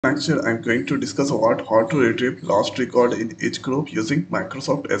Lecture, I'm going to discuss about how to retrieve lost record in each group using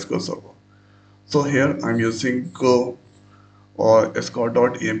Microsoft SQL Server. So here I'm using or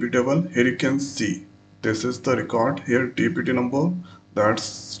score.emp table. Here you can see this is the record here dpt number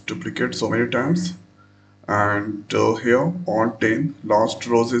that's duplicate so many times, and here on 10 last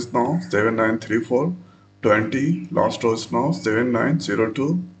rows is now 7934, 20 last row is now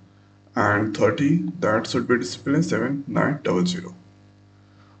 7902, and 30 that should be displayed 7900.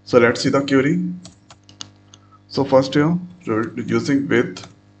 So let's see the query. So first here using with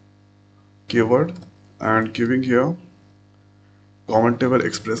keyword and giving here common table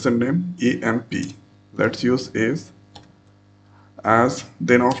expression name emp. Let's use is as,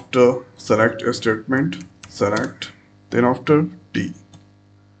 then after select a statement, select, then after t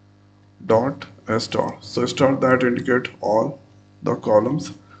dot a star. So star that indicate all the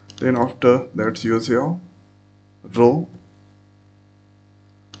columns. Then after let's use here row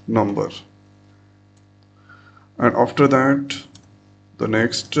number, and after that the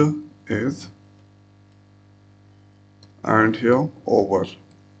next is, and here over,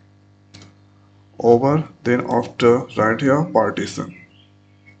 then after right here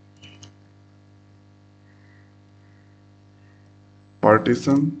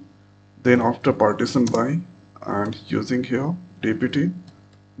partition, then after partition by, and using here dpt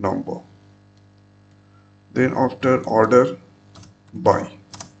number, then after order by.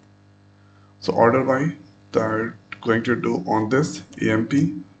 So order by that going to do on this emp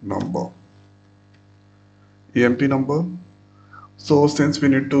number. So since we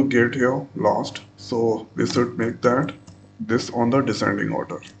need to get here lost, so we should make that this on the descending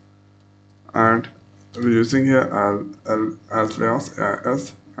order, and we're using here alias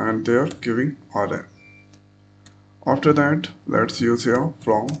as, and they're giving rn. After that let's use here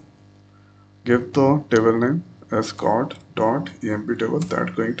from, give the table name as card.emp table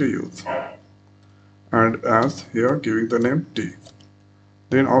that going to use, and as here giving the name t.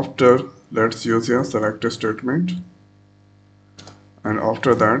 Then after let's use here select a statement, and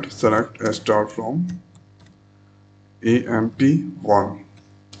after that select a star from emp1,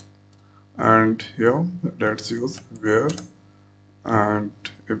 and here let's use where, and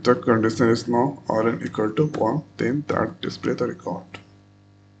if the condition is now rn equal to 1, then that display the record.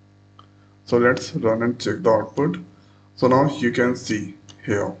 So let's run and check the output. So now you can see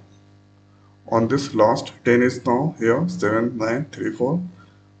here on this last 10 is now here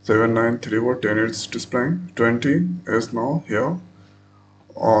 7934, 10 is displaying, 20 is now here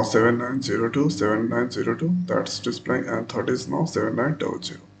 7902, that's displaying, and 30 is now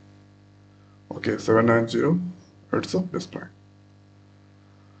 7900. Okay, 790 it's a display.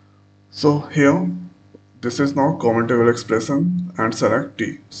 So here this is now common table expression, and select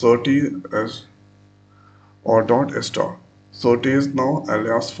t. So t is or dot star. So t is now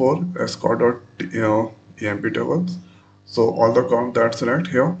alias for score dot emp tables. So all the column that select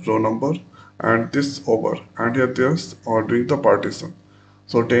here row number, and this over, and here this or doing the partition.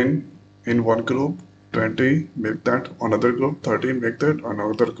 So 10 in one group, 20 make that another group, 13 make that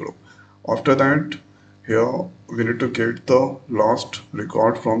another group. After that here we need to get the last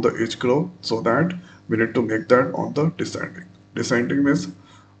record from the each group, so that we need to make that on the descending. Descending means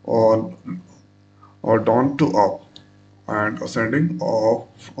or down to up, and ascending or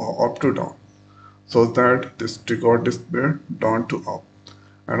up to down, so that this record display down to up.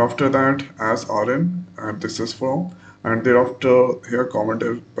 And after that as rn, and this is from, and thereafter here common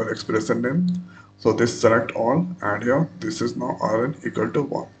table expression name. So this select all, and here this is now rn equal to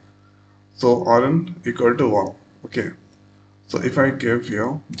 1. So rn equal to 1. Okay. So if I give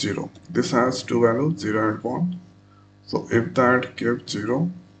here 0, this has two values 0 and 1. So if that give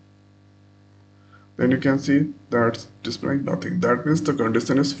 0, then you can see that's displaying nothing. That means the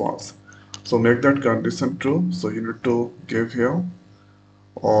condition is false. So make that condition true. So you need to give here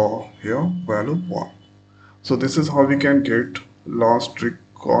or here value 1. So this is how we can get lost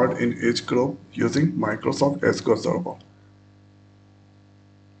record in each group using Microsoft SQL Server.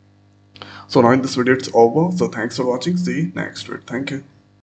 So now in this video it's over. So thanks for watching. See you next week. Thank you.